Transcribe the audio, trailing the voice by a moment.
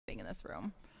this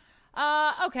room.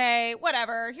 Okay,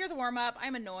 whatever. Here's a warm-up.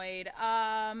 I'm annoyed.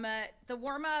 The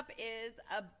warm-up is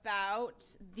about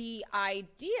the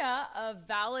idea of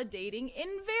validating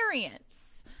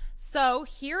invariance. So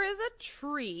here is a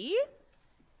tree.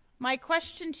 My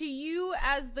question to you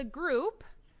as the group,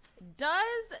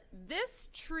 does this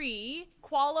tree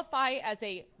qualify as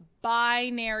a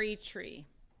binary tree?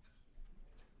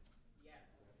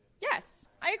 Yes,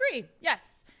 I agree.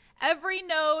 Yes. Every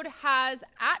node has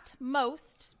at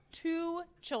most 2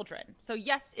 children. So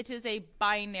yes, it is a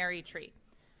binary tree.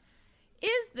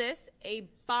 Is this a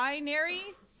binary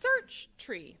search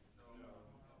tree?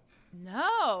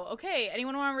 No. Okay.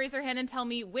 Anyone want to raise their hand and tell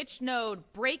me which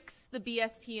node breaks the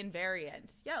BST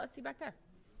invariant? Yeah, let's see back there.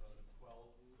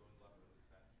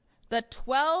 The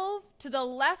 12 to the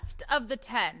left of the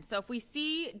 10. So if we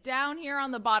see down here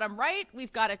on the bottom right,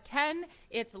 we've got a 10.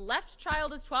 Its left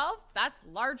child is 12. That's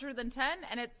larger than 10,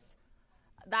 and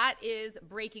that is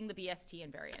breaking the BST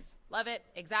invariant. Love it.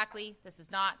 Exactly. This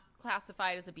is not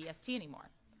classified as a BST anymore.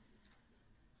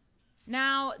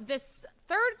 Now, this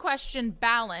third question,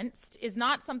 balanced, is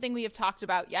not something we have talked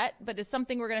about yet, but is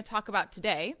something we're going to talk about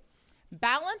today.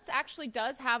 Balance actually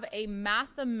does have a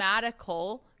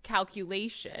mathematical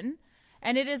calculation,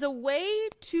 and it is a way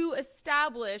to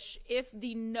establish if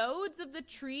the nodes of the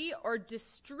tree are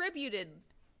distributed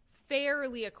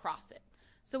fairly across it.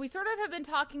 So we sort of have been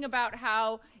talking about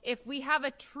how if we have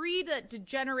a tree that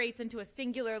degenerates into a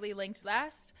singularly linked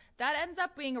list, that ends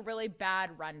up being a really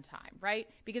bad runtime, right?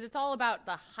 Because it's all about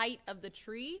the height of the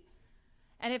tree.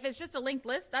 And if it's just a linked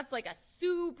list, that's like a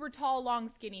super tall, long,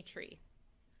 skinny tree.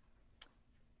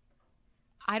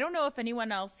 I don't know if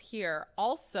anyone else here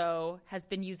also has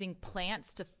been using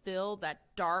plants to fill that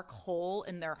dark hole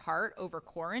in their heart over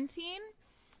quarantine.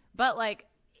 But like,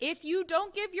 if you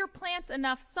don't give your plants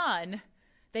enough sun,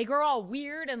 they grow all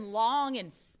weird and long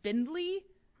and spindly.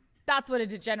 That's what a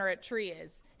degenerate tree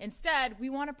is. Instead, we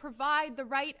want to provide the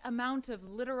right amount of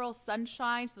literal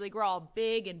sunshine so they grow all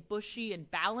big and bushy and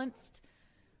balanced.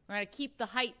 We're going to keep the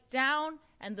height down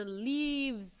and the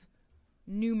leaves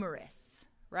numerous,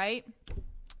 right?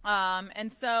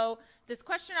 And so this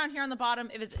question on here on the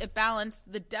bottom, if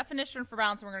balanced, the definition for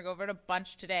balance, and we're going to go over it a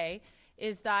bunch today,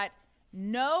 is that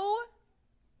no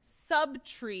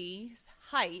subtree's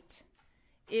height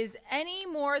is any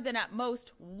more than at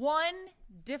most 1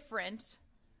 different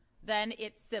than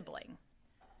its sibling.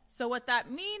 So what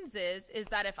that means is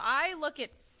that if I look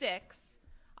at 6,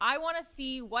 I want to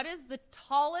see what is the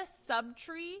tallest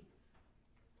subtree.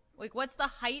 Like, what's the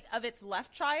height of its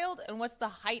left child and what's the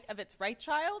height of its right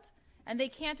child? And they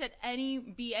can't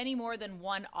be any more than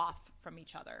 1 off from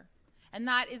each other. And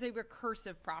that is a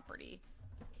recursive property.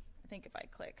 I think if I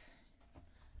click.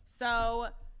 So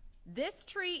this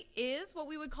tree is what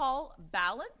we would call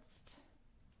balanced.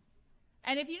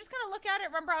 And if you just kind of look at it,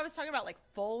 remember I was talking about like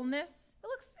fullness?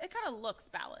 It kind of looks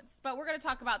balanced, but we're going to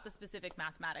talk about the specific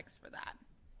mathematics for that.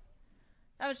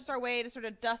 That was just our way to sort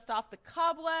of dust off the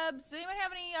cobwebs. Does anyone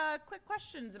have any quick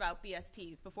questions about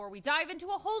BSTs before we dive into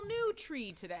a whole new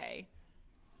tree today?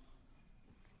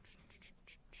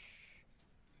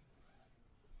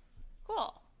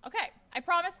 Cool. Okay. I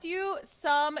promised you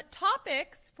some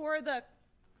topics for the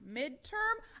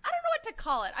midterm. I don't know what to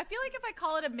call it. I feel like if I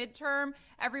call it a midterm,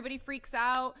 everybody freaks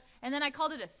out. And then I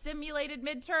called it a simulated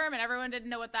midterm, and everyone didn't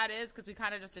know what that is because we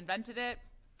kind of just invented it.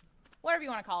 Whatever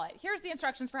you want to call it. Here's the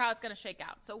instructions for how it's going to shake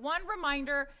out. So one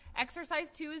reminder,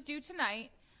 exercise 2 is due tonight.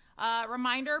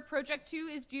 Reminder, project 2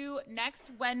 is due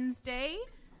next Wednesday.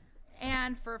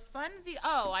 And for funsy,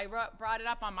 I brought it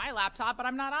up on my laptop, but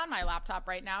I'm not on my laptop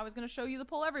right now. I was going to show you the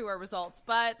Poll Everywhere results,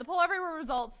 but the Poll Everywhere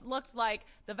results looked like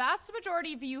the vast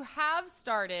majority of you have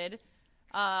started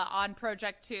on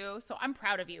project 2. So I'm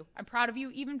proud of you. I'm proud of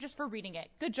you even just for reading it.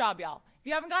 Good job, y'all. If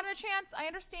you haven't gotten a chance, I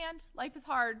understand. Life is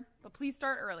hard, but please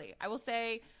start early. I will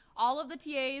say all of the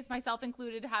TAs, myself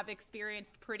included, have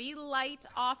experienced pretty light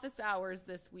office hours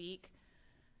this week,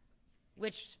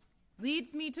 which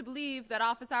leads me to believe that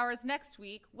office hours next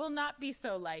week will not be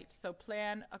so light, so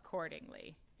plan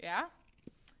accordingly. Yeah?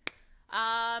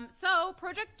 So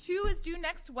project 2 is due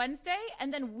next Wednesday,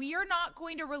 and then we are not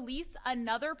going to release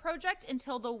another project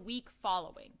until the week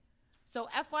following. So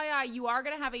FYI, you are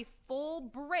going to have a full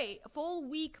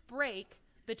week break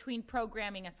between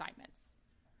programming assignments.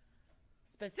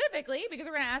 Specifically, because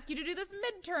we're going to ask you to do this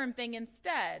midterm thing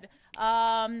instead.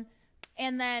 And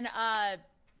then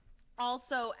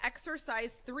also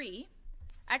exercise 3.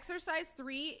 Exercise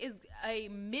 3 is a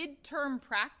midterm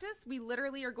practice. We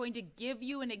literally are going to give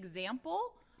you an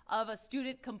example of a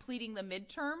student completing the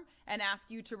midterm and ask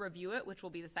you to review it, which will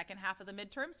be the second half of the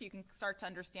midterm, so you can start to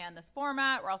understand this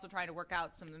format. We're also trying to work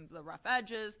out some of the rough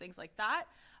edges, things like that.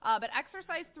 But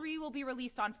exercise 3 will be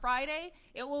released on Friday.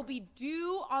 It will be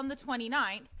due on the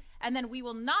 29th, and then we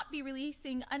will not be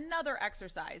releasing another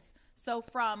exercise. So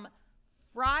from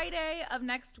Friday of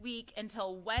next week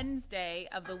until Wednesday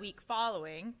of the week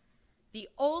following, the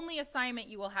only assignment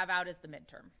you will have out is the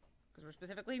midterm, because we're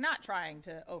specifically not trying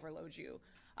to overload you.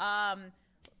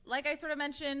 Like I sort of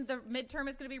mentioned, the midterm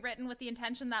is going to be written with the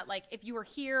intention that, like, if you were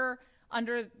here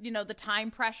under, the time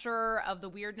pressure of the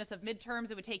weirdness of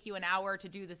midterms, it would take you an hour to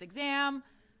do this exam.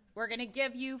 We're going to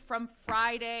give you from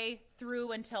Friday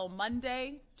through until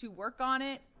Monday to work on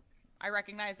it. I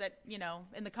recognize that,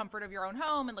 in the comfort of your own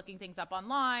home and looking things up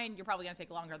online, you're probably going to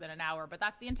take longer than an hour, but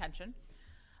that's the intention.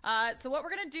 So what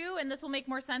we're going to do, and this will make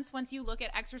more sense once you look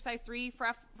at exercise 3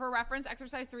 for reference.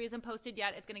 Exercise 3 isn't posted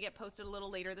yet. It's going to get posted a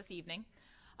little later this evening.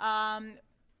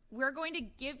 We're going to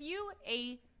give you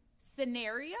a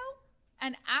scenario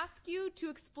and ask you to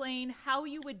explain how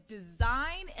you would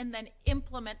design and then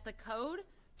implement the code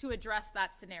to address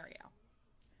that scenario.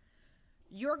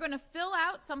 You're going to fill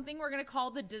out something we're going to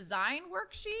call the design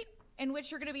worksheet, in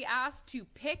which you're going to be asked to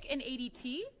pick an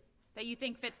ADT that you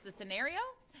think fits the scenario,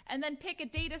 and then pick a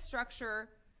data structure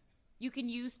you can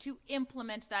use to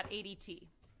implement that ADT.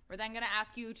 We're then going to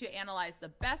ask you to analyze the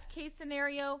best case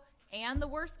scenario and the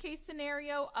worst case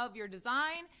scenario of your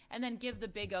design, and then give the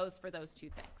big O's for those two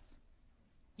things.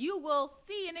 You will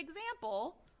see an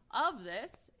example of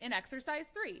this in exercise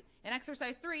 3. In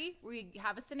exercise 3, we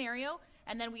have a scenario,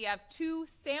 and then we have 2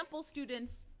 sample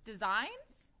students'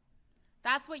 designs.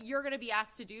 That's what you're going to be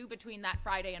asked to do between that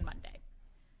Friday and Monday.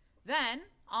 Then,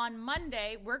 on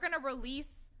Monday, we're going to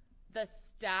release the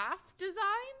staff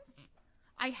designs.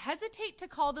 I hesitate to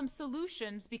call them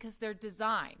solutions because they're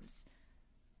designs.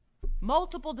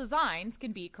 Multiple designs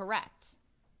can be correct.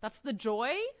 That's the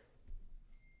joy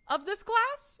of this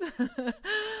class.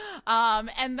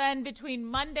 And then between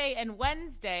Monday and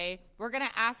Wednesday, we're going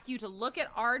to ask you to look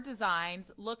at our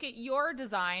designs, look at your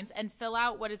designs, and fill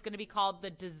out what is going to be called the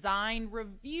design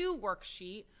review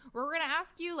worksheet, where we're going to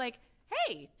ask you, like,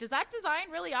 hey, does that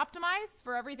design really optimize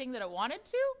for everything that it wanted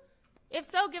to? If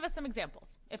so, give us some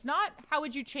examples. If not, how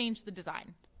would you change the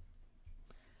design?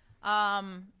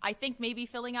 I think maybe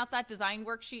filling out that design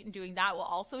worksheet and doing that will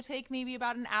also take maybe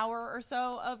about an hour or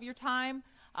so of your time.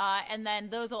 And then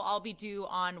those will all be due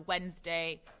on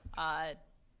Wednesday,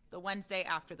 the Wednesday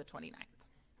after the 29th.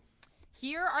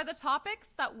 Here are the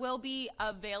topics that will be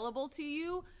available to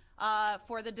you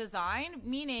for the design,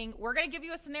 meaning we're going to give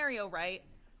you a scenario, right?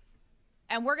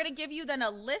 And we're going to give you then a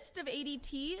list of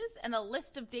ADTs and a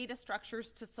list of data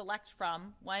structures to select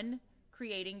from when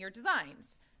creating your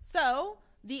designs. So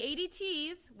the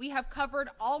ADTs we have covered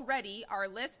already are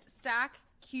list, stack,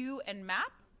 queue, and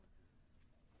map.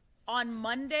 On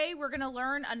Monday, we're going to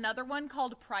learn another one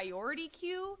called priority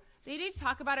queue. They did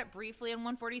talk about it briefly in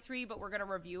 143, but we're going to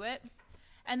review it.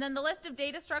 And then the list of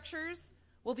data structures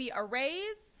will be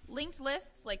arrays, linked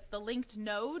lists, like the linked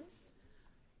nodes,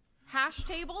 hash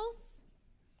tables,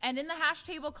 and in the hash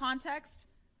table context,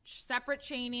 separate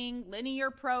chaining, linear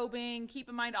probing, keep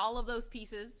in mind all of those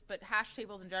pieces, but hash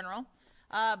tables in general,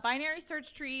 binary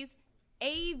search trees,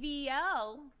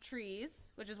 AVL trees,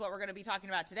 which is what we're going to be talking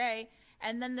about today,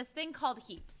 and then this thing called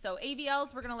heaps. So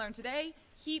AVLs we're going to learn today.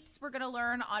 Heaps we're going to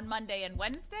learn on Monday and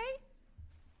Wednesday.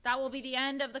 That will be the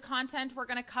end of the content we're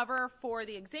going to cover for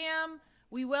the exam.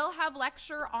 We will have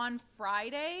lecture on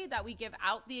Friday that we give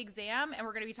out the exam, and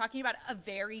we're going to be talking about a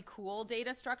very cool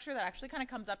data structure that actually kind of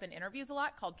comes up in interviews a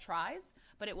lot called tries,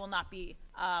 but it will not be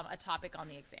a topic on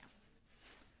the exam.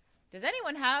 Does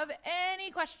anyone have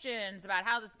any questions about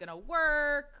how this is going to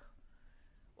work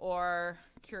or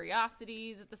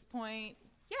curiosities at this point?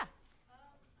 Yeah.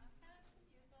 I'm kind of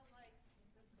confused on like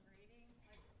the grading,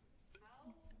 like how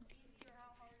easy or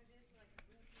how hard it is to like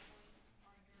lose points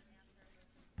on your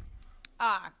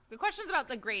answer. The question's about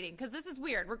the grading, because this is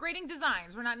weird. We're grading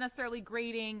designs. We're not necessarily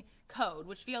grading code,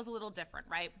 which feels a little different,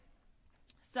 right?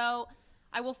 So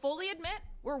I will fully admit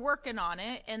we're working on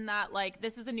it in that, like,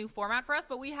 this is a new format for us,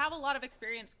 but we have a lot of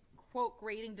experience, quote,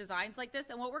 grading designs like this.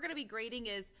 And what we're going to be grading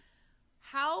is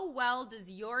how well does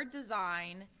your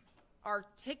design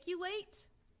articulate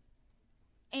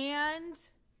and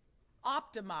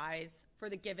optimize for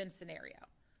the given scenario.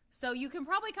 So you can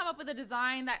probably come up with a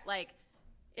design that, like,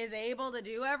 is able to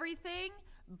do everything,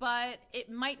 but it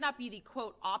might not be the,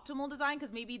 quote, optimal design,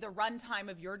 because maybe the runtime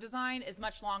of your design is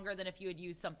much longer than if you had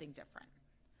used something different.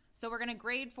 So we're going to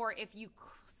grade for if you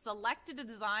selected a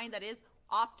design that is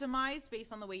optimized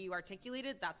based on the way you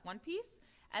articulated, that's one piece.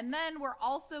 And then we're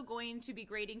also going to be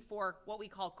grading for what we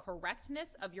call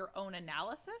correctness of your own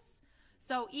analysis.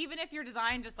 So even if your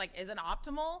design just like isn't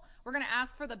optimal, we're going to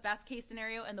ask for the best case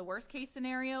scenario and the worst case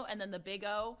scenario and then the big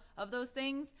O of those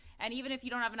things. And even if you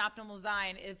don't have an optimal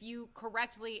design, if you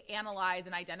correctly analyze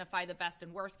and identify the best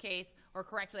and worst case or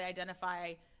correctly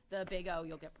identify the big O,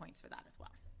 you'll get points for that as well.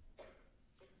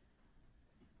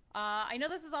 I know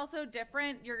this is also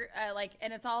different. You're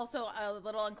and it's also a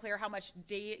little unclear how much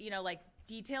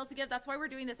details to give. That's why we're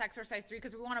doing this exercise 3,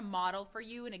 because we want to model for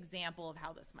you an example of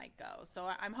how this might go. So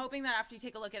I'm hoping that after you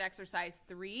take a look at exercise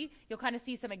 3, you'll kind of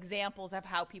see some examples of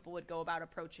how people would go about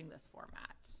approaching this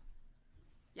format.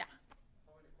 Yeah.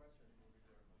 How many questions will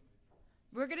be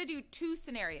there? We're going to do 2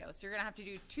 scenarios. So you're going to have to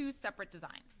do 2 separate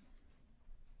designs.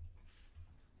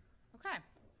 Okay.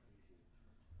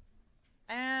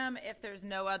 If there's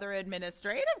no other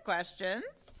administrative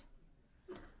questions,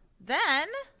 then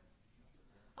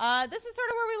this is sort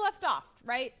of where we left off,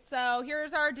 right? So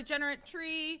here's our degenerate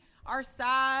tree, our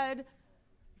sad,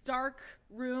 dark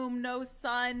room, no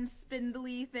sun,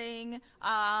 spindly thing.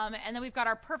 And then we've got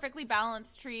our perfectly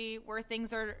balanced tree where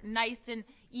things are nice and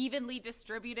evenly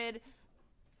distributed.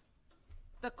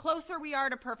 The closer we are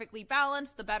to perfectly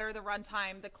balanced, the better the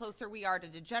runtime. The closer we are to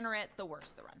degenerate, the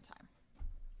worse the runtime.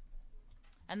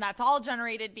 And that's all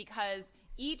generated because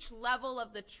each level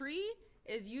of the tree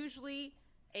is usually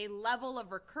a level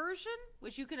of recursion,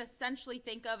 which you can essentially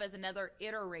think of as another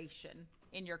iteration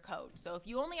in your code. So if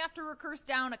you only have to recurse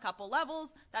down a couple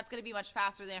levels, that's going to be much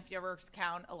faster than if you ever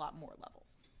count a lot more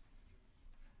levels.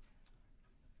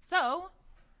 So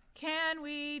can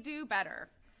we do better?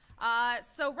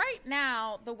 So right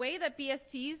now, the way that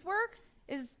BSTs work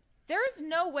is there's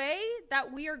no way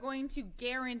that we are going to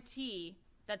guarantee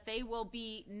that they will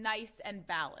be nice and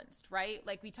balanced, right?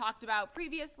 Like we talked about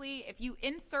previously, if you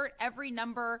insert every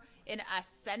number in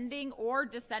ascending or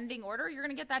descending order, you're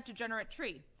going to get that degenerate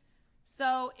tree.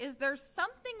 So is there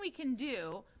something we can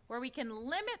do where we can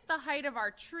limit the height of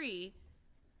our tree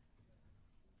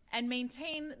and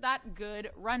maintain that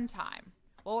good runtime?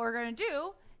 What we're going to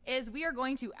do is we are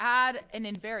going to add an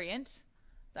invariant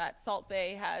that Salt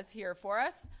Bay has here for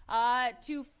us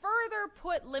to further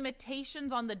put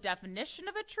limitations on the definition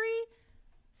of a tree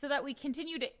so that we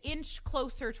continue to inch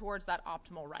closer towards that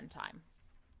optimal runtime.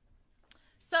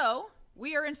 So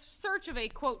we are in search of a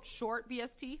quote short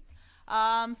BST.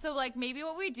 So like maybe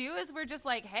what we do is we're just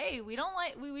like, hey, we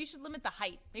should limit the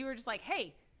height. Maybe we're just like,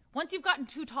 hey, once you've gotten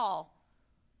too tall,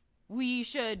 we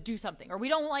should do something, or we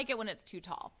don't like it when it's too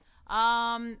tall.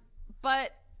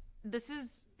 But this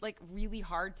is like really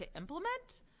hard to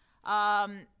implement.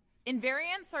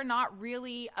 Invariants are not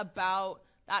really about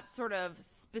that sort of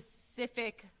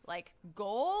specific like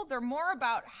goal. They're more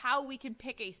about how we can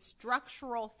pick a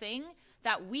structural thing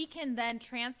that we can then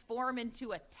transform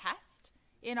into a test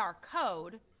in our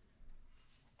code.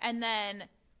 And then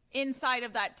inside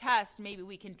of that test, maybe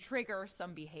we can trigger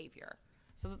some behavior.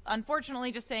 So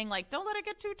unfortunately, just saying like, don't let it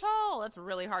get too tall, that's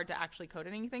really hard to actually code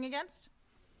anything against.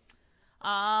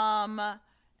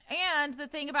 And the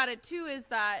thing about it too is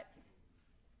that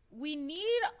we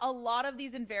need a lot of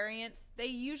these invariants. They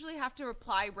usually have to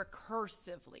apply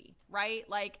recursively, right?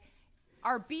 Like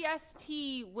our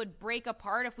BST would break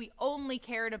apart if we only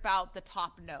cared about the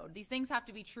top node. These things have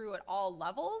to be true at all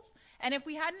levels. And if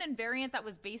we had an invariant that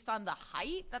was based on the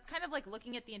height, that's kind of like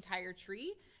looking at the entire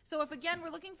tree. So if, again, we're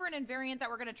looking for an invariant that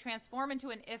we're going to transform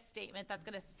into an if statement that's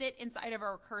going to sit inside of a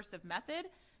recursive method,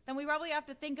 then we probably have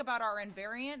to think about our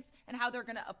invariants and how they're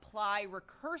going to apply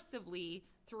recursively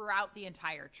throughout the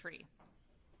entire tree.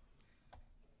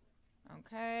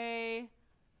 Okay,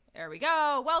 there we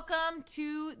go. Welcome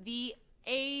to the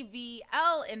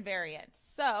AVL invariant.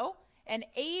 So an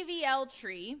AVL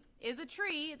tree is a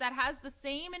tree that has the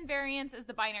same invariance as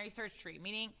the binary search tree,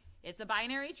 meaning it's a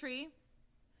binary tree.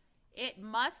 It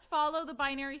must follow the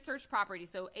binary search property.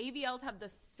 So AVLs have the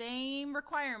same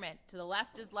requirement. To the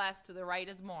left is less, to the right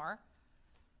is more.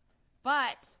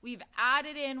 But we've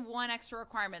added in one extra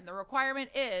requirement. The requirement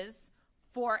is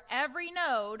for every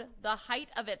node, the height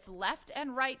of its left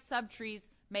and right subtrees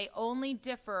may only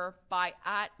differ by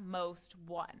at most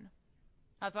 1.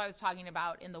 That's what I was talking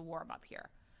about in the warm-up here.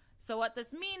 So what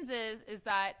this means is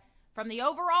that from the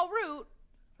overall root,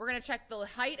 we're going to check the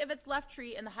height of its left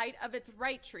tree and the height of its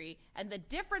right tree, and the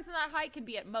difference in that height can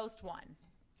be at most 1.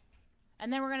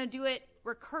 And then we're going to do it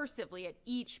recursively at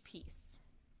each piece.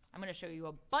 I'm going to show you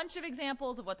a bunch of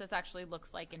examples of what this actually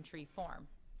looks like in tree form.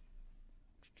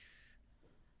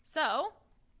 So,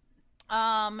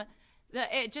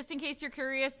 Just in case you're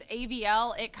curious,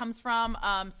 AVL, it comes from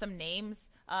some names.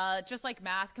 Just like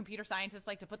math, computer scientists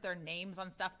like to put their names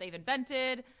on stuff they've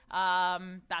invented.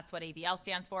 That's what AVL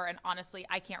stands for. And honestly,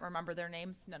 I can't remember their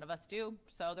names. None of us do.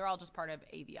 So they're all just part of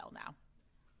AVL now.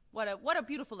 What a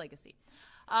beautiful legacy.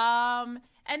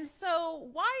 And so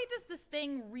why does this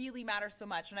thing really matter so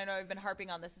much? And I know I've been harping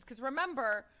on this, is because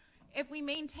remember, if we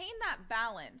maintain that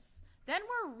balance, then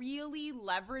we're really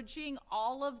leveraging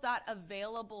all of that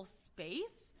available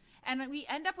space, and we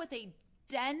end up with a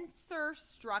denser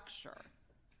structure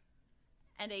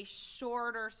and a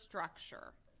shorter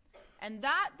structure. And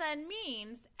that then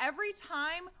means every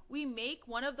time we make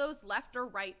one of those left or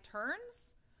right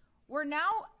turns, we're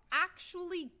now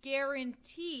actually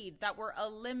guaranteed that we're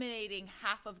eliminating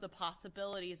half of the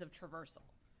possibilities of traversal.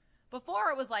 Before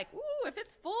it was like, ooh, if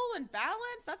it's full and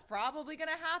balanced, that's probably going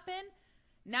to happen.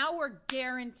 Now we're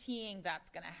guaranteeing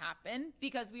that's going to happen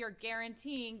because we are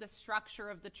guaranteeing the structure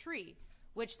of the tree,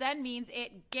 which then means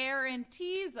it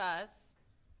guarantees us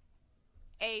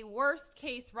a worst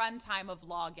case runtime of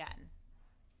log n.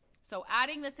 So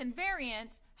adding this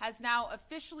invariant has now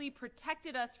officially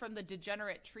protected us from the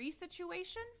degenerate tree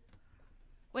situation,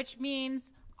 which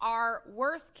means our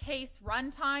worst case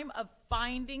runtime of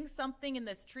finding something in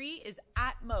this tree is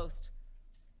at most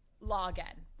log n.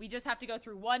 We just have to go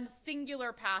through one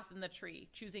singular path in the tree,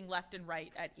 choosing left and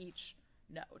right at each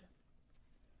node.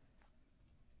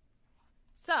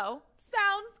 So,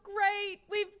 sounds great.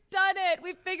 We've done it.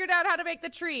 We've figured out how to make the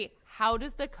tree. How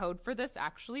does the code for this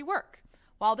actually work?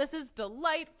 While this is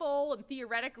delightful and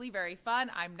theoretically very fun,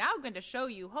 I'm now going to show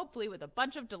you, hopefully with a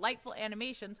bunch of delightful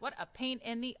animations, what a pain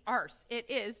in the arse it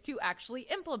is to actually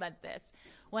implement this.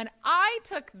 When I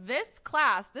took this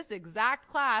class, this exact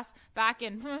class, back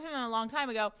in a long time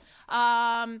ago,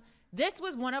 this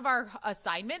was one of our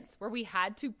assignments where we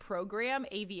had to program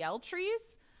AVL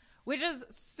trees, which is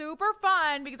super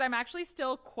fun because I'm actually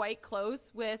still quite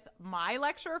close with my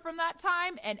lecturer from that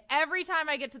time. And every time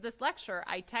I get to this lecture,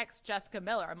 I text Jessica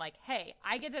Miller. I'm like, hey,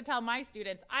 I get to tell my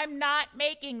students I'm not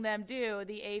making them do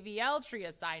the AVL tree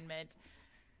assignment.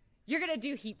 You're going to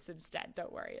do heaps instead.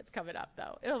 Don't worry. It's coming up,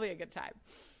 though. It'll be a good time.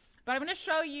 But I'm going to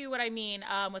show you what I mean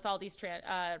with all these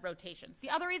rotations. The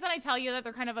other reason I tell you that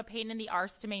they're kind of a pain in the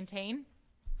arse to maintain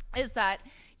is that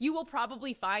you will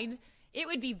probably find it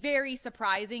would be very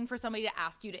surprising for somebody to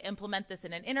ask you to implement this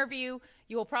in an interview.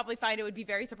 You will probably find it would be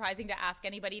very surprising to ask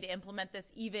anybody to implement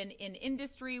this even in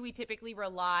industry. We typically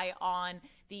rely on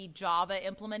the Java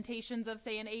implementations of,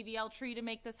 say, an AVL tree to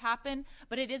make this happen.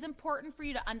 But it is important for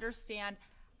you to understand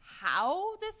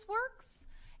how this works.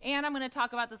 And I'm going to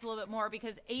talk about this a little bit more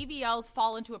because AVLs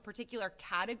fall into a particular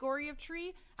category of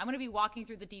tree. I'm going to be walking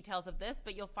through the details of this,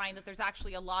 but you'll find that there's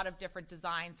actually a lot of different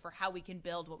designs for how we can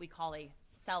build what we call a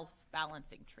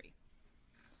self-balancing tree.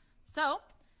 So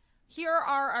here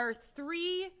are our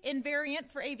three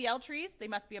invariants for AVL trees. They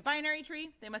must be a binary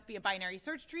tree, they must be a binary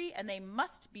search tree, and they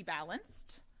must be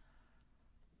balanced.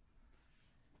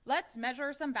 Let's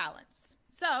measure some balance.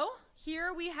 So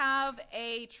here we have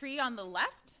a tree on the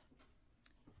left.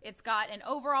 It's got an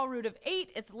overall root of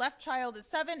 8, its left child is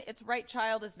 7, its right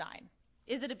child is 9.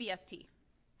 Is it a BST?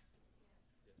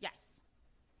 Yes.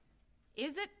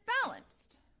 Is it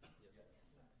balanced?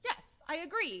 Yes, I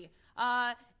agree.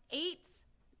 8's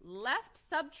left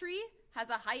subtree has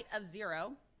a height of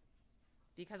 0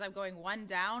 because I'm going 1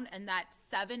 down, and that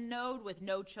 7 node with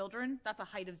no children, that's a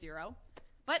height of 0.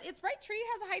 But its right tree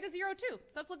has a height of 0 too, so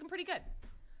that's looking pretty good.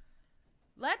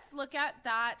 Let's look at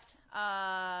that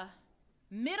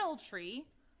middle tree.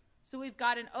 So we've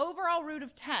got an overall root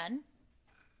of 10.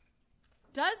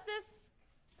 Does this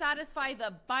satisfy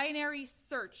the binary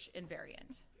search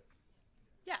invariant?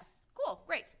 Yes. Cool.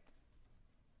 Great.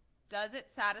 Does it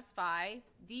satisfy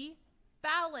the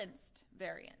balanced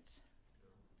variant?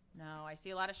 No, I see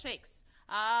a lot of shakes.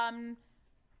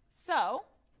 So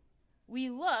we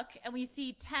look and we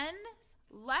see 10's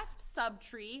left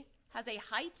subtree has a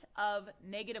height of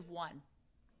 -1.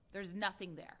 There's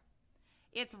nothing there.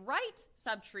 Its right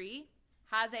subtree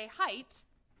has a height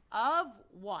of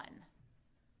 1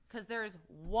 because there's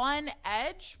one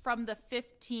edge from the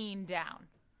 15 down.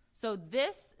 So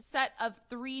this set of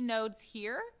 3 nodes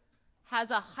here has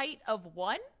a height of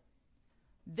 1.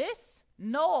 This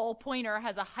null pointer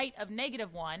has a height of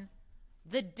 -1.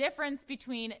 The difference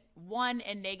between 1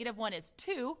 and -1 is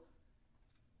 2,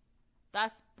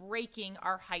 thus breaking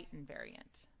our height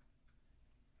invariant.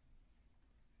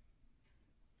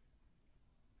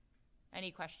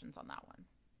 Any questions on that one?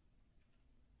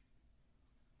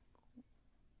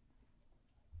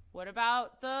 What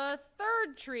about the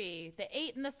third tree, the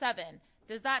 8 and the 7?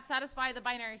 Does that satisfy the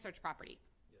binary search property?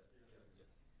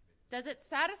 Does it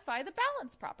satisfy the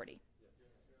balance property?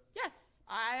 Yes,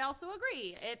 I also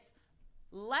agree. Its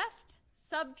left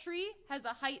subtree has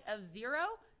a height of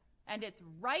 0, and its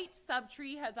right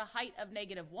subtree has a height of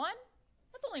 -1.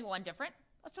 That's only one different.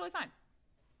 That's totally fine.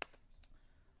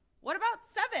 What about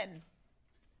 7?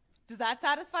 Does that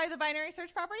satisfy the binary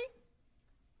search property?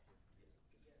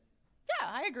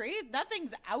 Yeah, I agree.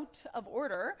 Nothing's out of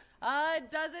order.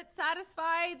 Does it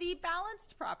satisfy the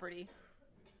balanced property?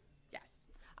 Yes.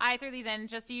 I threw these in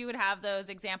just so you would have those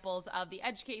examples of the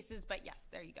edge cases, but yes,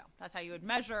 there you go. That's how you would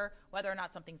measure whether or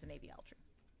not something's an AVL tree.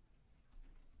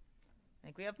 I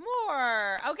think we have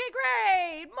more. Okay,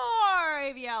 great. More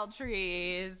AVL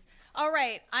trees. All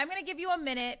right, I'm going to give you a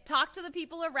minute. Talk to the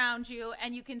people around you,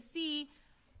 and you can see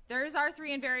there's our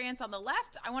 3 invariants on the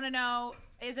left. I want to know,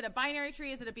 is it a binary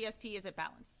tree? Is it a BST? Is it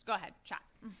balanced? Go ahead, chat.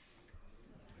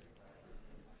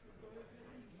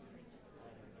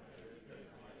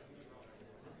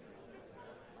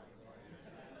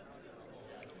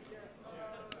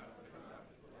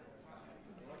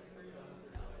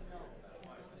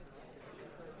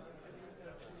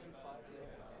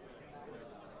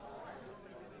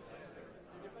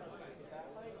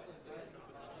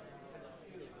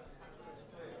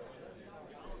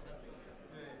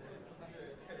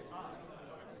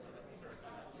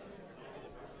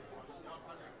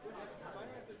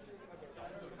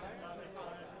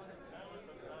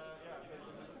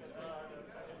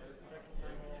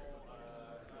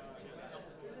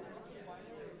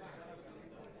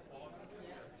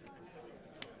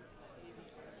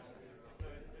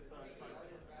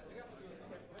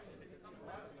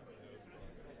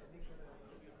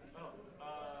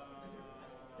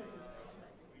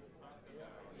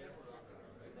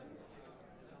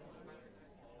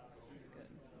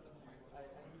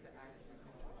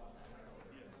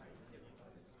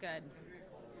 Good.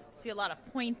 See a lot of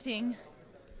pointing.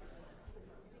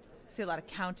 See a lot of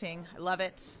counting. I love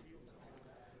it.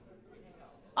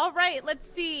 All right, let's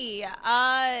see.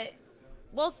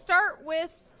 We'll start with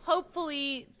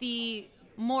hopefully the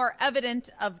more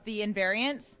evident of the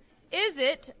invariants. Is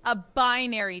it a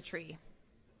binary tree?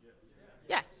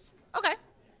 Yes. Okay.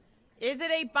 Is it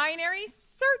a binary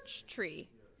search tree?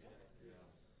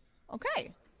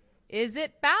 Okay. Is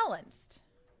it balanced?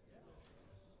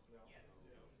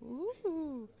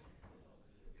 Ooh.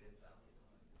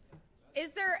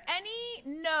 Is there any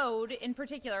node in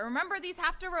particular? Remember, these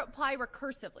have to apply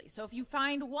recursively. So if you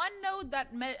find one node that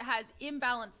has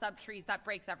imbalanced subtrees, that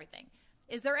breaks everything.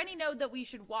 Is there any node that we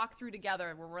should walk through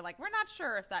together where we're like, we're not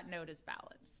sure if that node is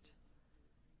balanced?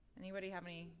 Anybody have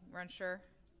any, we're unsure?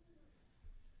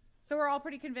 So we're all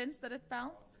pretty convinced that it's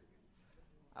balanced?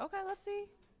 Okay, let's see.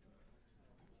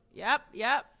 Yep.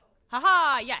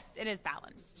 Haha, yes, it is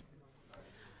balanced.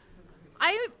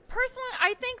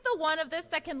 I think the one of this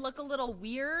that can look a little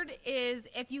weird is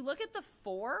if you look at the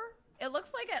 4, it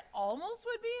looks like it almost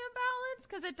would be imbalanced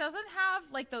because it doesn't have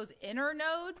like those inner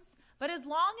nodes. But as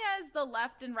long as the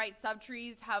left and right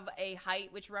subtrees have a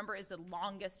height, which remember is the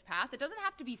longest path, it doesn't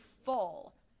have to be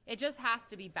full. It just has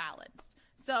to be balanced.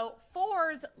 So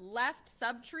 4's left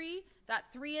subtree,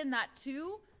 that 3 and that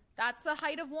 2, that's a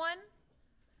height of 1.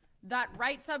 That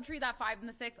right subtree, that 5 and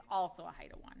the 6, also a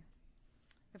height of 1.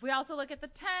 If we also look at the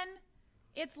 10,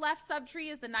 its left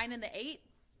subtree is the 9 and the 8.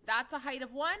 That's a height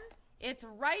of 1. Its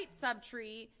right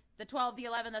subtree, the 12, the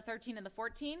 11, the 13, and the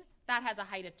 14, that has a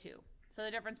height of 2. So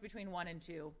the difference between 1 and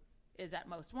 2 is at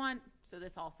most 1. So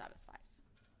this all satisfies.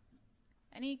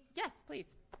 Any? Yes,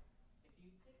 please. If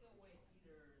you take away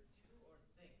either 2 or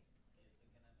 6, is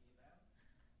it going to be balanced?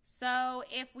 So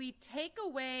if we take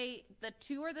away the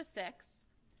 2 or the 6,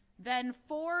 then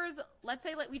 4's, let's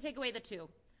say we take away the 2.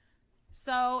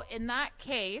 So in that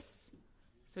case,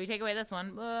 so we take away this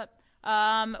one,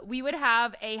 we would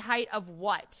have a height of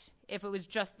what if it was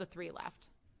just the 3 left?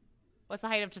 What's the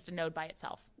height of just a node by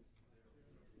itself?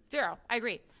 0. I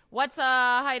agree. What's the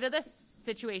height of this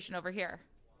situation over here?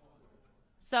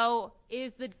 So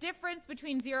is the difference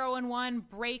between 0 and 1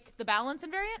 break the balance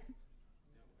invariant?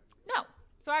 No.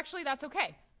 So actually that's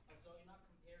okay. So you're not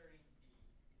comparing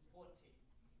the 14.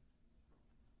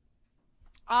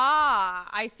 Ah,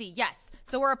 I see. Yes.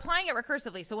 So we're applying it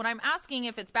recursively. So when I'm asking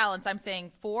if it's balanced, I'm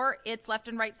saying for its left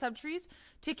and right subtrees.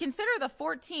 To consider the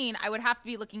 14, I would have to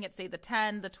be looking at, say, the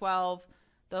 10, the 12,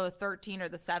 the 13, or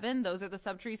the 7. Those are the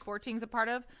subtrees 14 is a part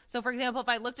of. So, for example, if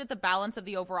I looked at the balance of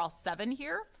the overall 7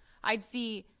 here, I'd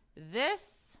see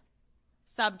this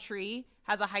subtree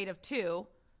has a height of 2.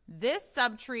 This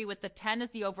subtree with the 10 as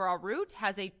the overall root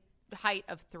has a height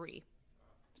of 3.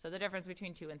 So the difference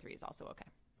between 2 and 3 is also okay.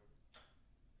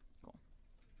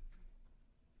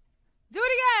 Do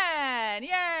it again.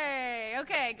 Yay.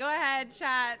 Okay, go ahead,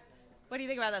 chat. What do you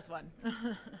think about this one?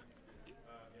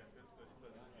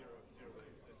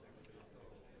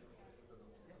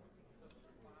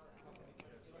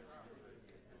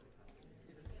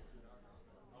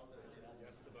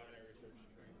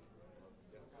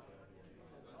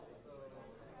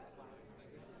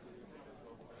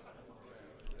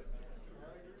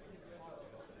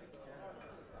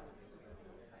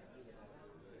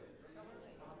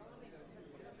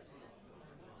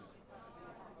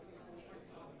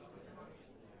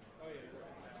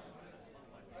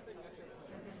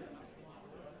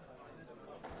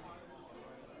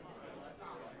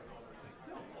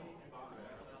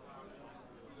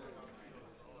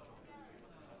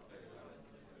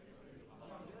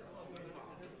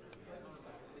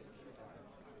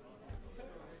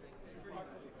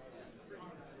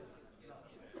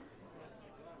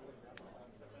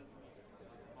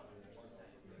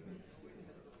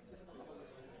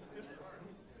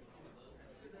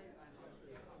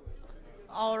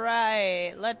 All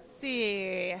right, let's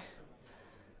see.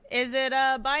 Is it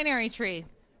a binary tree?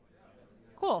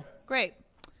 Cool, great.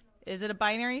 Is it a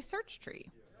binary search tree?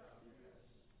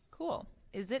 Cool.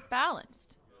 Is it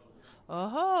balanced?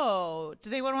 Oh,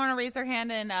 does anyone want to raise their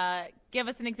hand and give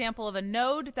us an example of a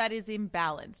node that is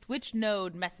imbalanced? Which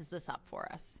node messes this up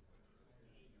for us?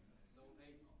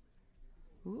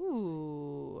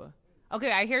 Ooh.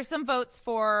 Okay, I hear some votes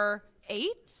for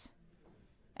 8.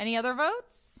 Any other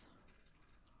votes?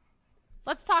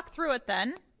 Let's talk through it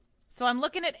then. So I'm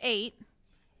looking at 8.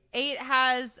 8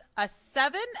 has a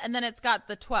 7, and then it's got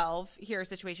the 12 here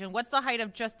situation. What's the height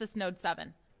of just this node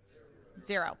 7?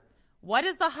 0. What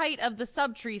is the height of the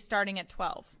subtree starting at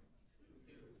 12?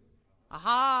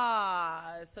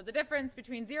 Aha! So the difference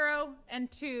between 0 and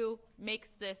 2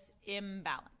 makes this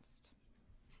imbalanced.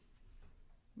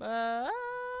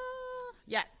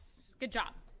 Yes, good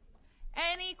job.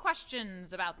 Any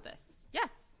questions about this?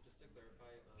 Yes? Just to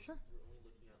clarify, Sure. we're only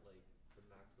looking at like the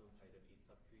maximum height of each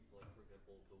subtree. So like for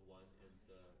example, the 1 and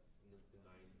the 9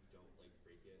 don't like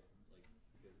break it, like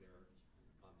because they're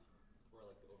or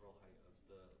like the overall height of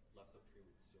the left subtree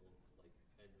would still like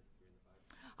end with 3 and the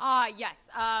 5.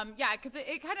 Yes. Yeah, because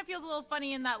it kind of feels a little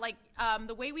funny in that like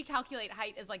the way we calculate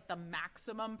height is like the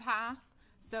maximum path.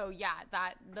 So yeah,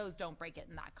 those don't break it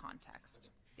in that context.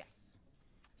 Yes.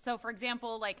 So for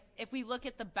example, like if we look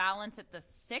at the balance at the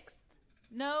 6th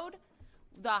node,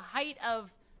 the height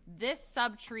of this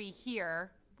subtree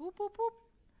here, boop, boop, boop,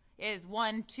 is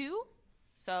 1, 2.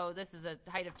 So this is a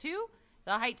height of 2.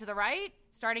 The height to the right,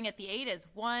 starting at the 8, is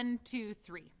 1, 2,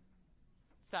 3.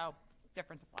 So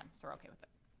difference of 1. So we're okay with it.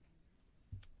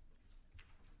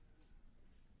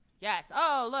 Yes.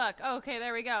 Oh, look. Okay,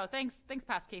 there we go. Thanks,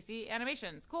 Past Casey.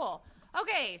 Animations. Cool.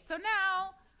 Okay, so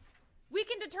now we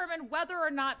can determine whether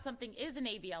or not something is an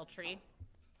AVL tree.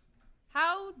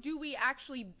 How do we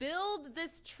actually build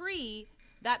this tree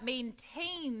that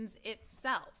maintains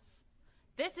itself?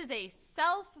 This is a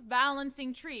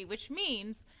self-balancing tree, which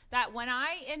means that when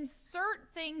I insert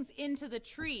things into the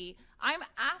tree, I'm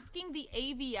asking the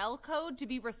AVL code to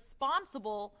be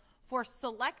responsible for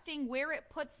selecting where it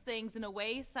puts things in a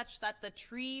way such that the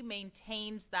tree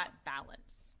maintains that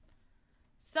balance.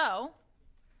 So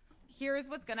here's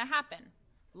what's going to happen.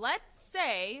 Let's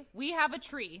say we have a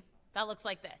tree that looks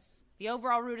like this. The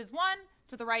overall root is 1,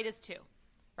 to the right is 2.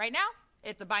 Right now,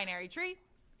 it's a binary tree.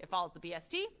 It follows the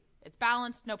BST. It's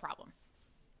balanced, no problem.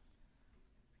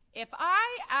 If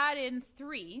I add in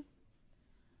 3,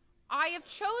 I have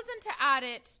chosen to add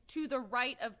it to the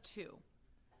right of 2,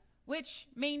 which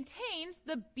maintains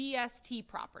the BST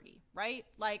property, right?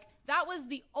 Like that was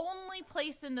the only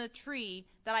place in the tree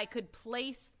that I could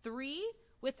place 3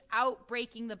 without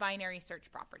breaking the binary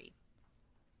search property.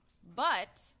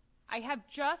 But I have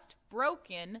just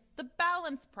broken the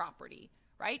balance property,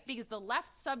 right? Because the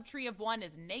left subtree of 1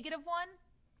 is -1,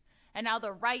 and now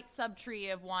the right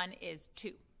subtree of 1 is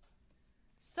 2.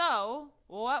 So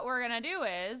what we're going to do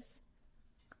is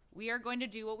we are going to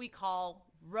do what we call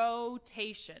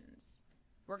rotations.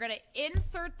 We're going to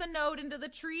insert the node into the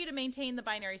tree to maintain the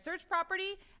binary search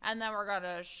property, and then we're going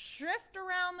to shift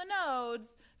around the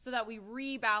nodes so that we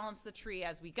rebalance the tree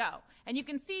as we go. And you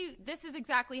can see this is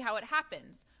exactly how it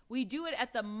happens. We do it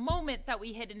at the moment that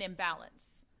we hit an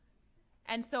imbalance.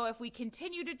 And so if we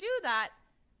continue to do that,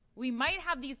 we might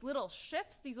have these little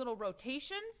shifts, these little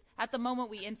rotations at the moment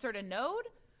we insert a node.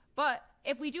 But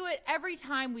if we do it every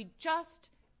time we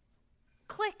just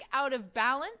click out of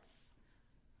balance,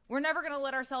 we're never going to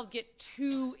let ourselves get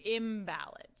too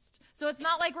imbalanced. So it's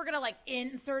not like we're going to like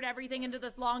insert everything into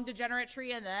this long degenerate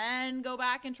tree and then go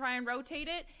back and try and rotate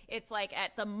it. It's like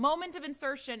at the moment of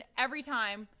insertion, every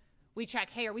time we check,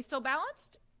 hey, are we still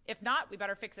balanced? If not, we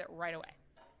better fix it right away.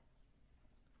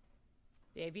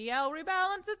 The AVL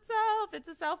rebalance itself. It's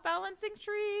a self-balancing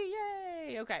tree.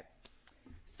 Yay. Okay.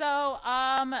 So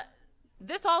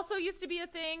this also used to be a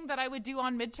thing that I would do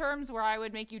on midterms where I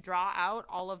would make you draw out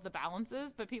all of the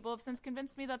balances, but people have since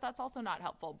convinced me that that's also not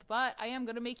helpful. But I am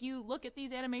going to make you look at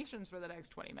these animations for the next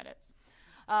 20 minutes.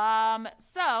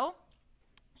 So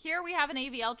here we have an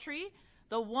AVL tree.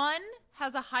 The one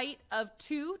has a height of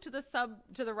 2 to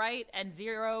the right and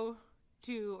 0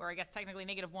 to, or I guess technically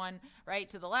 -1, right,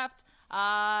 to the left.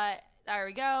 There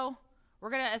we go.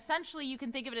 We're going to essentially, you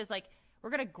can think of it as like,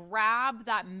 we're going to grab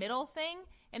that middle thing,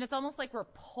 and it's almost like we're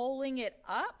pulling it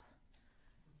up.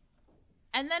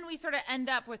 And then we sort of end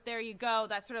up with, there you go,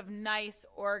 that sort of nice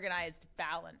organized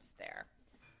balance there.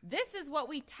 This is what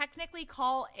we technically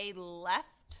call a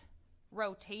left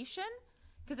rotation,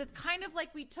 because it's kind of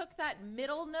like we took that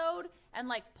middle node and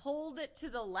like pulled it to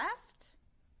the left.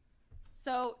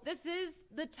 So this is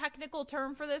the technical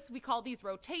term for this. We call these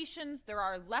rotations. There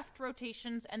are left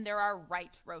rotations and there are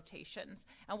right rotations.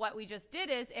 And what we just did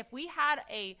is, if we had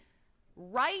a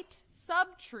right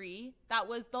subtree that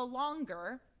was the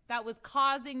longer, that was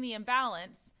causing the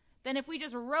imbalance, then if we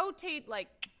just rotate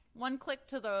like one click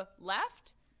to the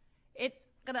left, it's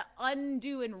going to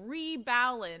undo and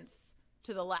rebalance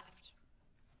to the left.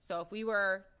 So if we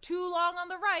were too long on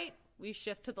the right, we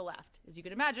shift to the left. As you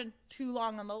can imagine, too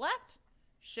long on the left,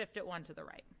 shift it one to the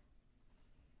right.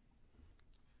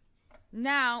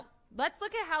 Now, let's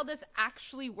look at how this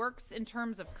actually works in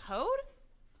terms of code.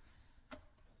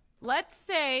 Let's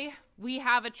say we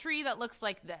have a tree that looks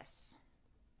like this,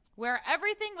 where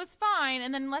everything was fine,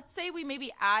 and then let's say we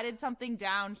maybe added something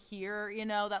down here, you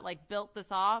know, that like built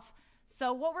this off.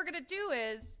 So what we're going to do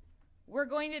is we're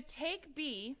going to take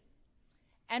B,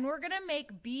 and we're going to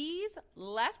make B's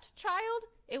left child.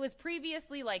 It was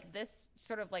previously like this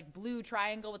sort of like blue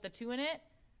triangle with the 2 in it.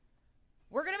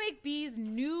 We're going to make B's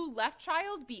new left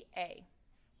child be A,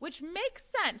 which makes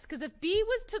sense because if B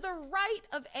was to the right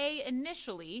of A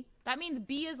initially, that means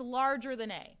B is larger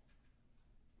than A,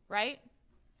 right?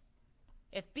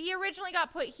 If B originally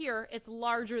got put here, it's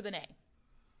larger than A.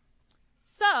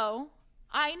 So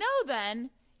I know then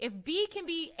if B can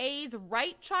be A's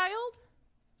right child,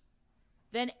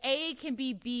 then A can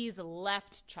be B's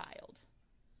left child.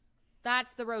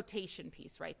 That's the rotation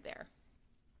piece right there.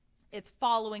 It's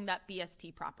following that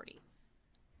BST property.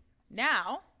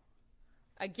 Now,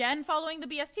 again, following the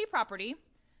BST property,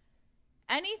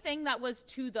 anything that was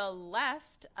to the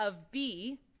left of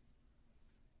B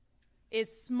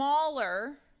is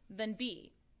smaller than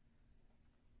B,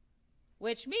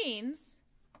 which means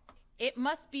it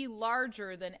must be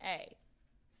larger than A.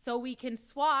 So we can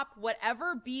swap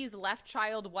whatever B's left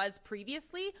child was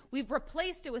previously. We've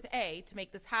replaced it with A to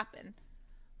make this happen.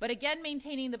 But again,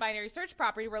 maintaining the binary search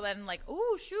property, we're then like,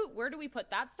 oh, shoot, where do we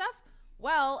put that stuff?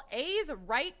 Well, A's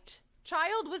right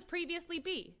child was previously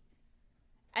B.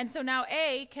 And so now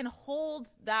A can hold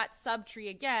that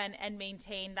subtree again and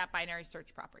maintain that binary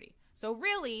search property. So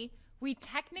really, we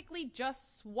technically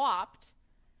just swapped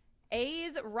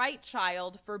A's right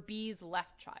child for B's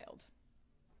left child.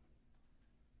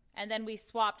 And then we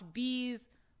swapped B's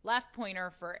left pointer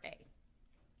for A.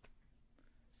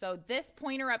 So this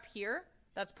pointer up here,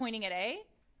 that's pointing at A,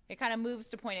 it kind of moves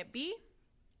to point at B.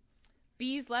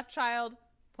 B's left child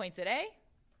points at A.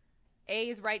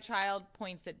 A's right child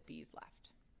points at B's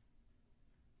left.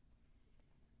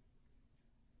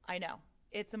 I know,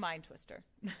 it's a mind twister.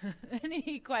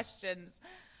 Any questions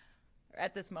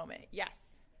at this moment? Yes.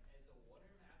 Does the order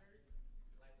matter?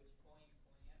 Like which point you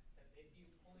point at? Because if you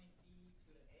point B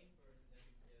to the A first,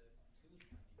 then the 2's going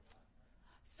to be done, right?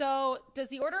 So does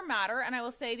the order matter? And I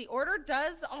will say the order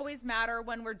does always matter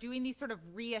when we're doing these sort of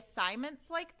reassignments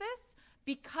like this,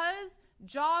 because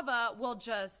Java will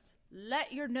just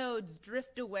let your nodes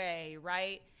drift away,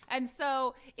 right? And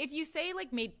so if you say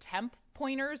like made temp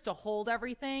pointers to hold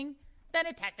everything, then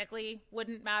it technically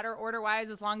wouldn't matter order-wise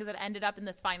as long as it ended up in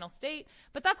this final state.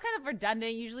 But that's kind of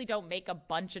redundant. You usually don't make a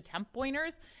bunch of temp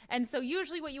pointers. And so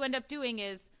usually what you end up doing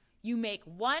is you make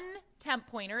one temp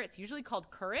pointer. It's usually called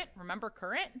current. Remember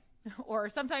current? Or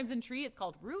sometimes in tree it's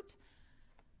called root.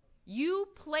 You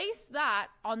place that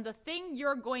on the thing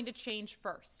you're going to change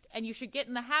first. And you should get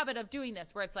in the habit of doing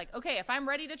this where it's like, okay, if I'm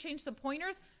ready to change some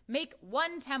pointers, make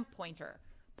one temp pointer.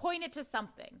 Point it to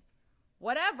something.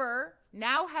 Whatever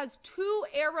now has 2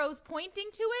 arrows pointing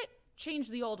to it, change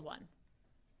the old one.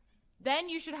 Then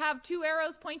you should have 2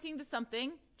 arrows pointing to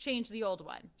something, change the old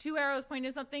one. 2 arrows pointing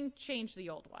to something, change the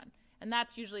old one. And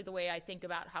that's usually the way I think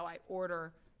about how I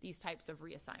order these types of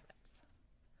reassignments.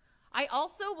 I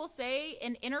also will say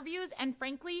in interviews, and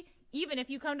frankly, even if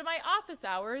you come to my office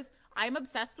hours, I'm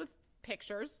obsessed with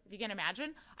pictures, if you can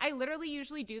imagine. I literally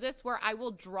usually do this where I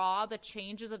will draw the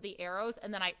changes of the arrows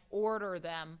and then I order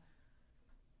them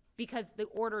because the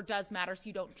order does matter so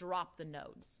you don't drop the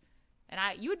nodes. And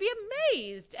you would be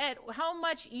amazed at how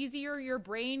much easier your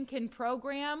brain can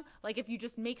program, like if you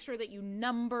just make sure that you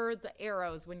number the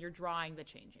arrows when you're drawing the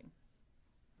changing.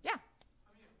 Yeah.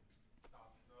 I mean,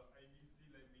 does the ABC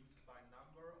they mix by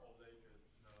number or they just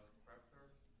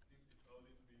character? Since it's early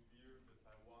to be here, just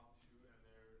I 1, 2, and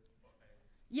there, okay.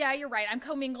 Yeah, you're right. I'm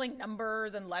commingling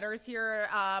numbers and letters here.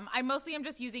 I mostly am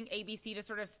just using ABC to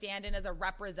sort of stand in as a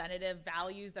representative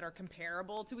values that are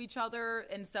comparable to each other.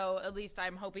 And so at least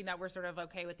I'm hoping that we're sort of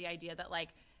okay with the idea that like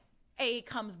A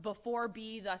comes before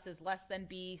B, thus is less than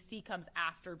B. C comes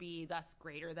after B, thus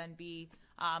greater than B.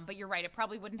 But you're right. It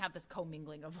probably wouldn't have this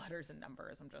commingling of letters and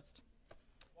numbers. I'm just...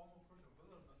 One more question.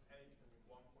 Whether the 8 and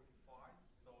 1.5,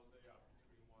 so they are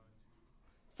between 1 and 2.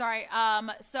 Sorry.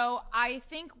 So I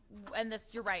think, and this,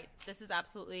 you're right. This is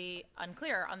absolutely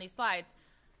unclear on these slides.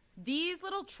 These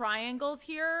little triangles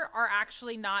here are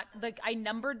actually not, like I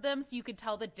numbered them so you could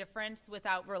tell the difference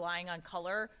without relying on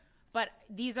color, but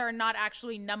these are not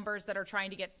actually numbers that are trying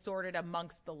to get sorted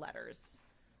amongst the letters.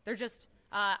 They're just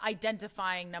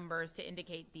identifying numbers to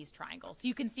indicate these triangles. So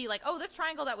you can see like, oh, this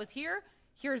triangle that was here,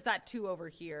 here's that 2 over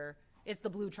here. It's the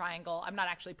blue triangle. I'm not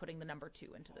actually putting the number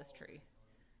 2 into this tree.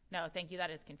 No, thank you.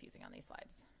 That is confusing on these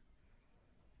slides.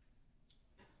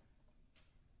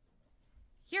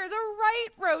 Here's a right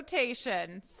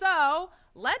rotation. So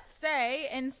let's say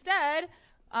instead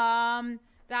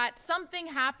that something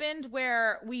happened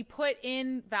where we put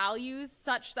in values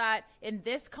such that in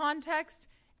this context,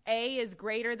 A is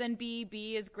greater than B,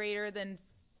 B is greater than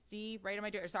C, right? Am I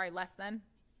doing, sorry, less than?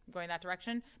 I'm going that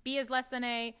direction. B is less than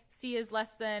A, C is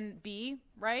less than B,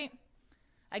 right?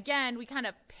 Again, we kind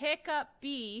of pick up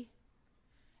B,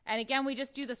 and again, we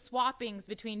just do the swappings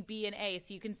between B and A.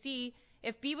 So you can see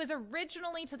if B was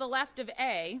originally to the left of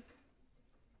A,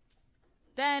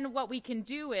 then what we can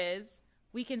do is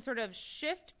we can sort of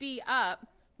shift B up.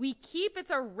 We keep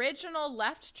its original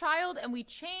left child, and we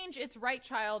change its right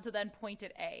child to then point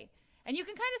at A. And you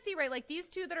can kind of see, right, like these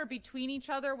two that are between each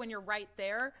other when you're right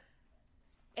there,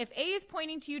 if A is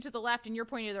pointing to you to the left and you're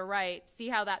pointing to the right, see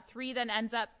how that 3 then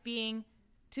ends up being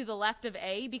to the left of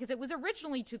A because it was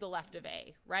originally to the left of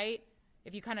A, right?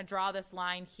 If you kind of draw this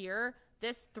line here,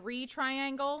 this 3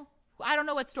 triangle, I don't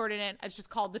know what's stored in it. It's just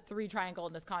called the 3 triangle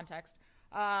in this context.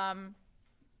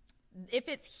 If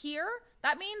it's here,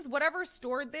 that means whatever's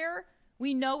stored there,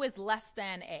 we know is less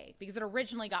than A because it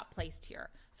originally got placed here.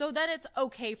 So then it's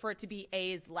okay for it to be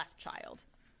A's left child.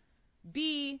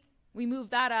 B, we move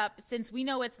that up. Since we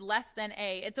know it's less than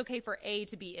A, it's okay for A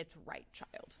to be its right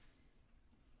child.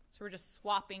 So we're just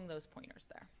swapping those pointers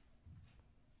there.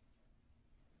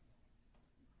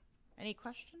 Any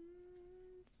questions?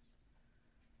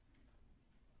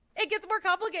 It gets more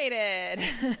complicated.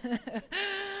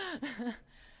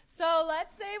 So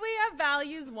let's say we have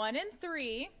values 1 and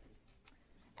 3,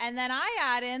 and then I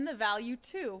add in the value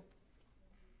 2.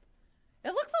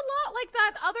 It looks a lot like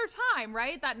that other time,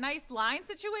 right? That nice line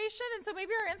situation. And so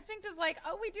maybe our instinct is like,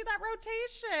 oh, we do that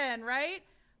rotation, right?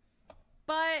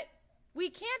 But we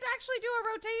can't actually do a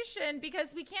rotation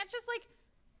because we can't just like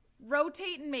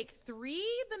rotate and make 3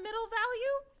 the middle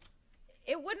value.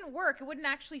 It wouldn't work. It wouldn't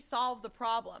actually solve the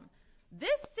problem.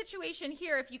 This situation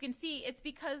here, if you can see, it's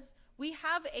because we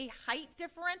have a height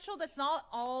differential that's not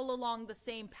all along the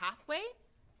same pathway.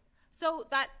 So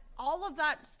that all of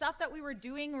that stuff that we were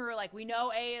doing, we were like, we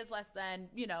know A is less than,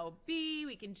 B,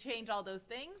 we can change all those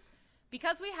things.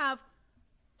 Because we have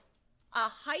a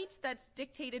height that's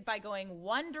dictated by going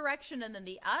one direction and then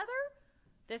the other,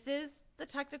 this is the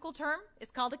technical term.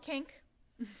 It's called a kink.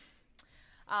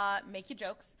 Make you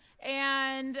jokes.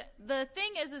 And the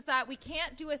thing is that we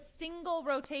can't do a single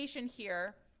rotation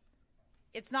here.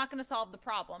 It's not going to solve the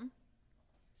problem.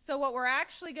 So what we're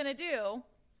actually going to do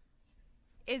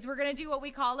is we're going to do what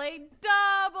we call a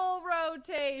double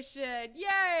rotation.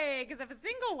 Yay! Because if a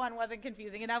single one wasn't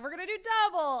confusing enough, we're going to do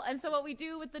double. And so what we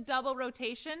do with the double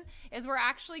rotation is we're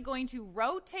actually going to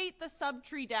rotate the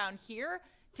subtree down here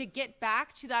to get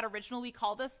back to that original. We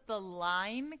call this the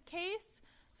line case.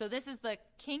 So this is the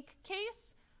kink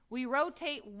case. We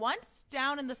rotate once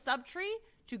down in the subtree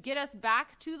to get us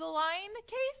back to the line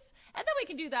case. And then we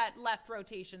can do that left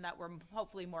rotation that we're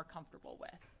hopefully more comfortable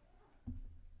with.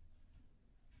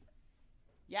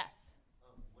 Yes?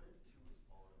 What if 2 is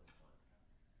smaller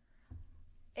than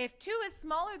If 2 is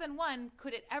smaller than 1,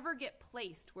 could it ever get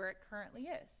placed where it currently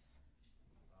is?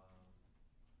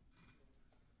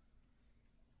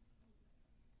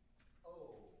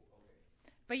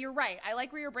 But you're right. I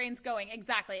like where your brain's going.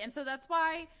 Exactly. And so that's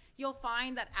why you'll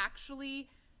find that actually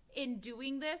in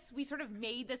doing this, we sort of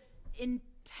made this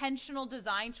intentional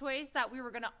design choice that we were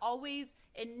going to always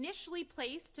initially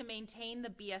place to maintain the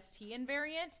BST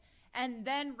invariant and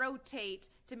then rotate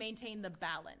to maintain the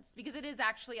balance, because it is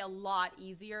actually a lot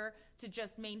easier to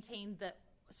just maintain the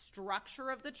structure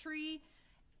of the tree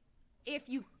if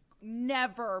you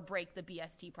never break the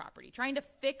BST property. Trying to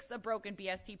fix a broken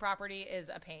BST property is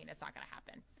a pain. It's not going to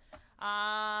happen.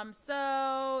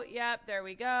 So, yep, there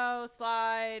we go.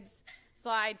 Slides.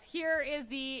 Here is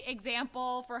the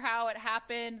example for how it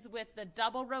happens with the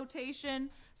double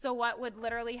rotation. So what would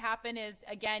literally happen is,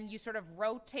 again, you sort of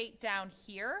rotate down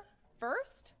here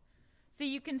first. So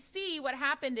you can see what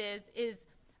happened is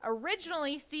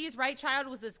originally C's right child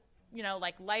was this,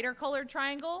 like lighter colored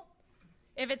triangle.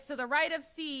 If it's to the right of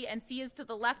C and C is to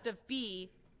the left of B,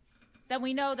 then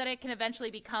we know that it can eventually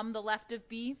become the left of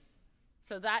B.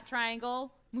 So that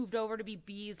triangle moved over to be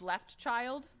B's left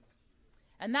child.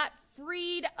 And that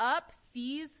freed up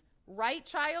C's right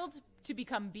child to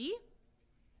become B.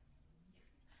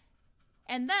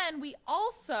 And then we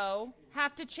also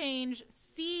have to change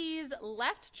C's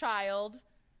left child.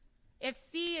 If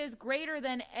C is greater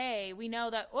than A, we know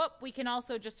that, we can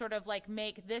also just sort of like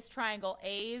make this triangle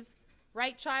A's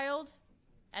right child,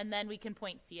 and then we can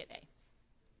point C at A.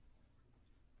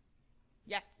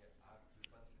 Yes.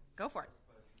 Go for it.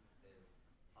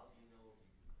 How do you know if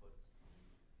you put C,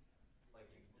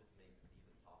 like you can just make C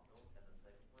the top note, and the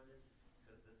second one is,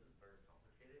 because this is very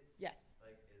complicated. Yes.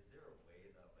 Like, is there a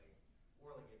way that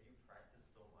or if you practice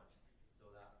so much so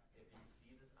that if you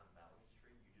see this unbalanced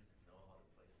tree, you just know how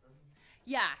to place them?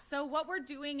 Yeah, so what we're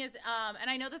doing is, and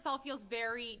I know this all feels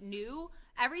very new,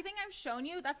 everything I've shown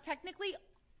you, that's technically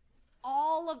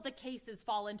all of the cases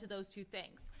fall into those two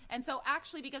things. And so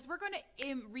actually, because we're going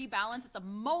to rebalance at the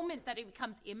moment that it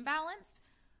becomes imbalanced,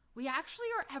 we actually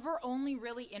are ever only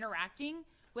really interacting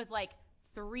with like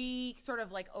 3 sort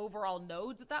of like overall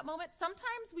nodes at that moment.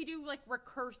 Sometimes we do like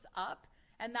recurse up,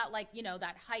 and that like,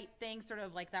 that height thing sort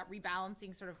of like that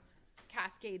rebalancing sort of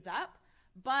cascades up.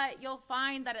 But you'll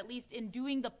find that at least in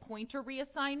doing the pointer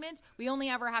reassignment, we only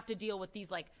ever have to deal with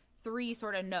these like 3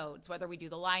 sort of nodes, whether we do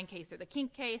the line case or the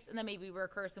kink case, and then maybe we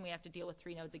recurse and we have to deal with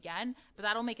 3 nodes again, but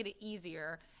that'll make it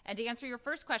easier. And to answer your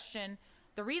first question,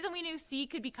 the reason we knew C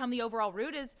could become the overall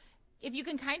root is if you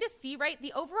can kind of see, right,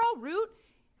 the overall root,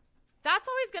 that's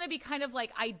always going to be kind of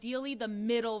like ideally the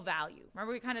middle value.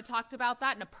 Remember we kind of talked about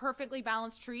that in a perfectly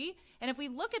balanced tree? And if we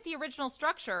look at the original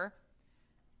structure,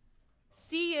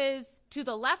 C is to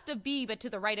the left of B, but to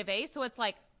the right of A. So it's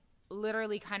like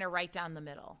literally kind of right down the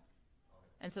middle.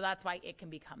 And so that's why it can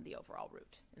become the overall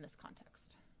root in this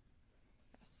context.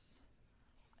 Yes.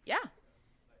 Yeah. Is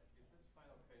this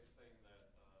final case saying that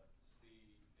C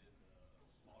is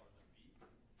smaller than B?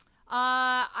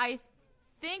 I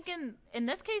think in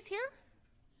this case here?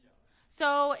 Yeah.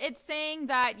 So it's saying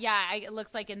that, it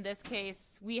looks like in this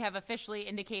case, we have officially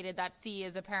indicated that C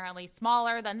is apparently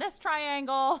smaller than this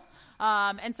triangle.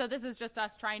 And so this is just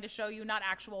us trying to show you not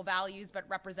actual values, but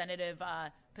representative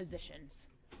positions.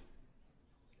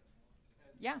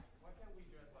 Yeah. Why can't we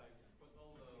just put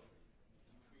all the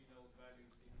 3 node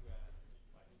values into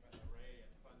an array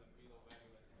and find the middle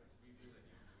value and just rebuild a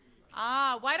new tree?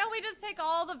 Why don't we just take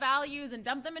all the values and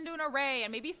dump them into an array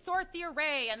and maybe sort the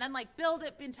array and then like build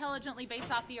it intelligently based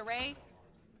off the array?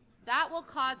 That will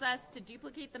cause us to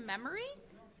duplicate the memory,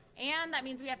 and that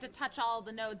means we have to touch all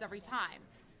the nodes every time.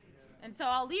 And so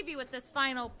I'll leave you with this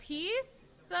final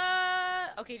piece.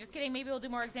 Okay, just kidding. Maybe we'll do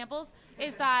more examples.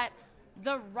 Is that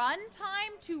the run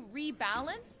time to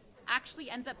rebalance actually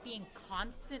ends up being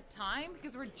constant time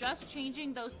because we're just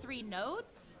changing those 3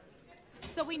 nodes.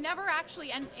 So we never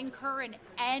actually incur an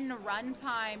N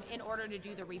runtime in order to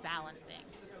do the rebalancing.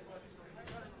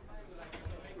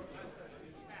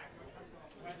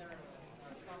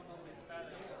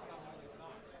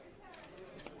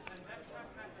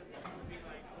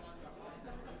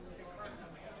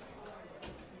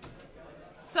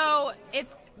 So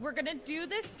we're going to do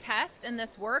this test and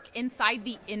this work inside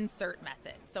the insert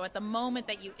method. So at the moment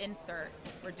that you insert,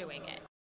 we're doing it.